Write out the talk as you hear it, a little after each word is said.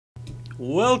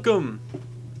Welcome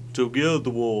to Guild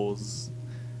Wars.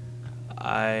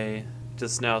 I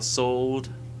just now sold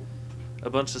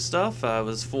a bunch of stuff. I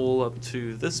was full up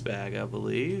to this bag, I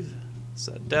believe,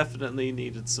 so I definitely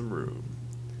needed some room.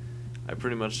 I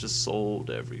pretty much just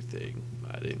sold everything.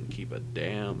 I didn't keep a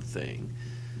damn thing.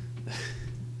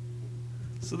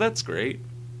 So that's great.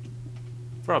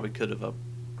 Probably could have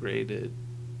upgraded.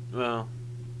 Well,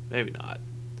 maybe not.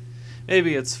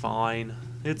 Maybe it's fine.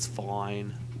 It's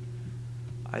fine.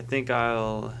 I think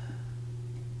I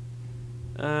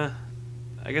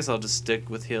guess I'll just stick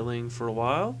with healing for a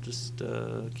while. Just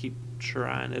keep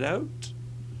trying it out.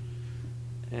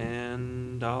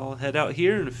 And I'll head out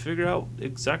here and figure out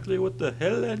exactly what the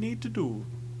hell I need to do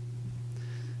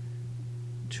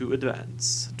to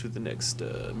advance to the next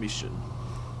mission.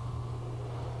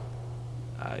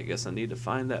 I guess I need to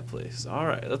find that place.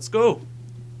 Alright, let's go.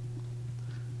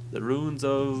 The ruins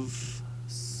of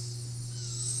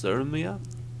Surmia?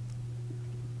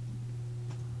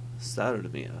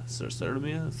 Surmia.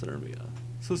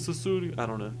 I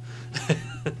don't know.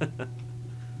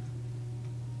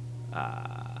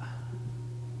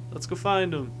 Let's go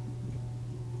find him.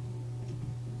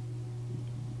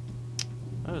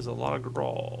 There's a lot of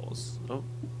graws. Oh,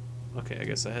 okay. I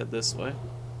guess I head this way.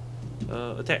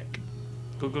 Attack!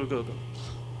 Go, go, go, go.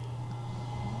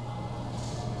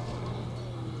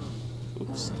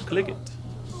 Oops! Click it.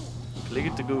 Click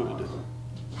it to good.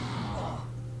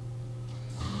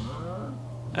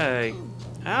 Hey.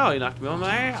 Ow, he knocked me on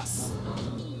my ass.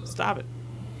 Stop it.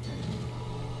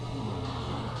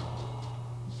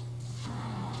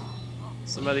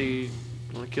 Somebody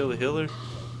want to kill the healer?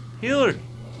 Healer!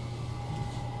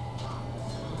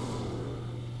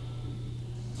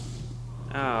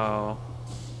 Ow.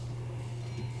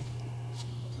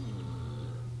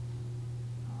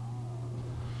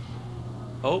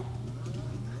 Oh.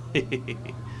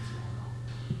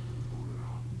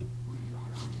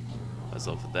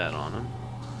 I'll put that on him.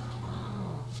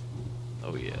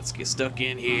 Oh yeah, let's get stuck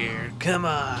in here. Come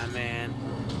on, man.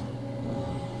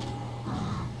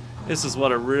 This is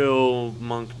what a real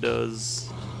monk does,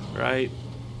 right?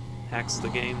 Hacks the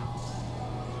game.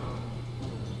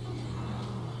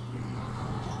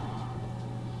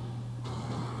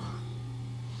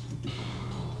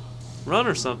 Run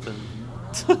or something.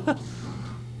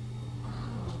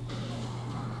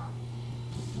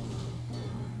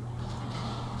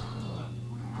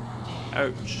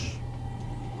 Ouch.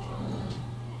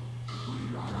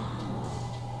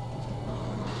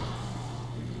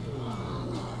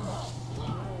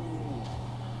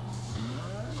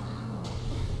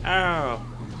 Ow.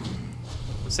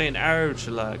 I'm saying ouch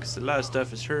a lot because a lot of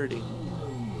stuff is hurting.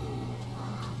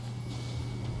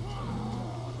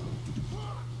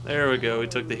 There we go, we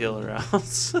took the healer out.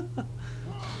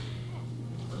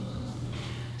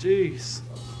 Jeez.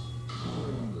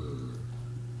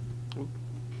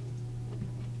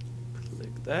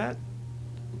 Click that.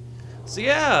 So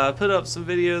yeah, I put up some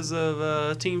videos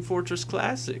of Team Fortress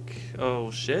Classic. Oh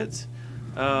shit.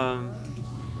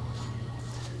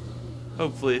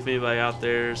 Hopefully if anybody out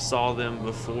there saw them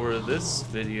before this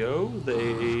video,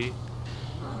 they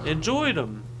enjoyed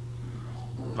them.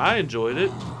 I enjoyed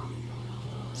it.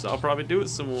 So I'll probably do it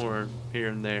some more here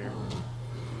and there.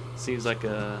 Seems like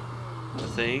a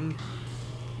thing.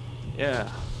 Yeah.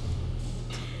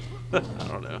 I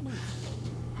don't know.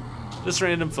 Just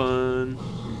random fun.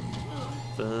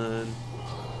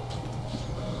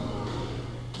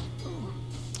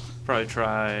 Probably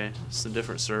try some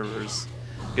different servers.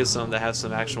 Get some that have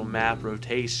some actual map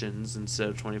rotations instead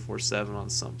of 24/7 on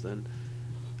something.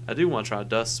 I do want to try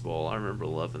Dust Bowl. I remember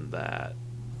loving that.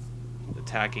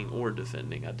 Attacking or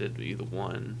defending. I did either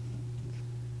one.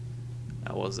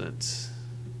 I wasn't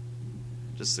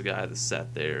just the guy that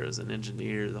sat there as an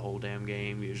engineer the whole damn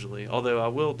game usually. Although I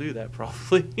will do that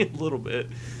probably a little bit.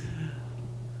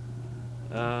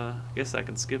 I guess I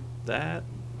can skip that.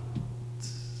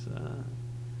 Let's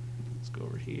go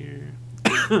over here.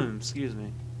 Excuse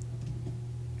me.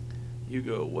 You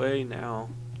go away now.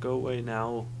 Go away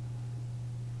now.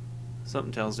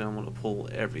 Something tells me I'm going to pull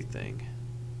everything.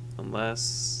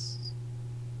 Unless...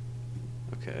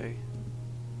 Okay.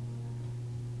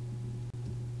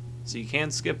 So you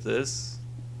can skip this.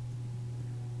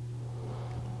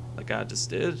 Like I just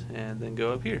did. And then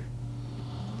go up here.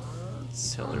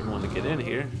 Let's tell everyone to get in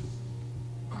here.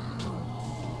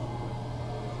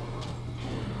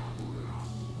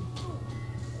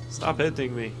 Stop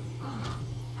hitting me.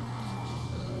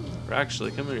 Or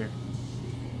actually, come here.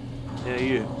 Yeah,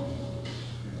 you.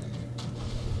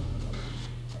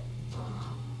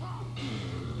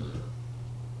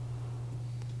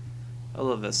 I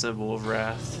love that symbol of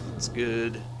wrath. It's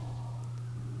good.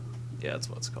 Yeah, that's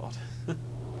what it's called.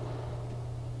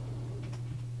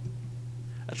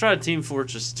 I tried Team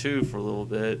Fortress 2 for a little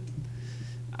bit.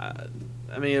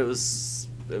 I mean, it was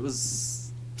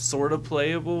sort of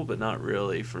playable, but not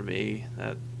really for me.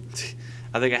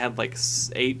 I think I had like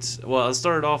 8. Well, I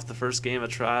started off the first game I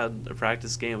tried, a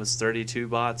practice game, was 32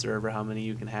 bots, or ever how many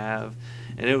you can have,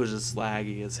 and it was just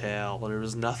laggy as hell. There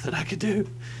was nothing I could do.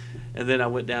 And then I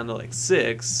went down to like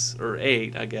 6 or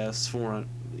 8, I guess, 4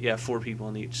 people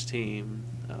on each team,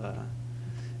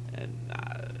 and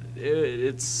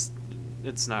it's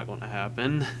not going to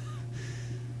happen.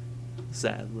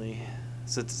 Sadly,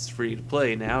 since it's free to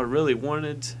play now. I really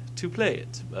wanted to play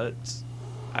it, but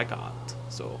I can't,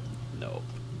 so no.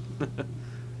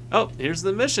 Oh, here's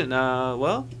the mission.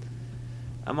 Well,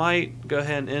 I might go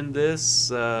ahead and end this,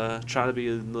 try to be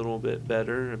a little bit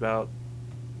better about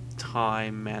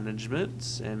time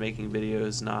management and making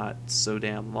videos not so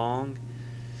damn long,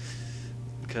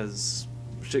 because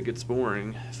shit gets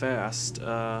boring fast.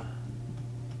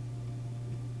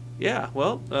 Yeah,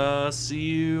 well, see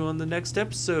you on the next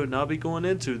episode, and I'll be going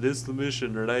into this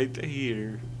mission right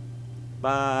here.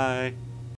 Bye.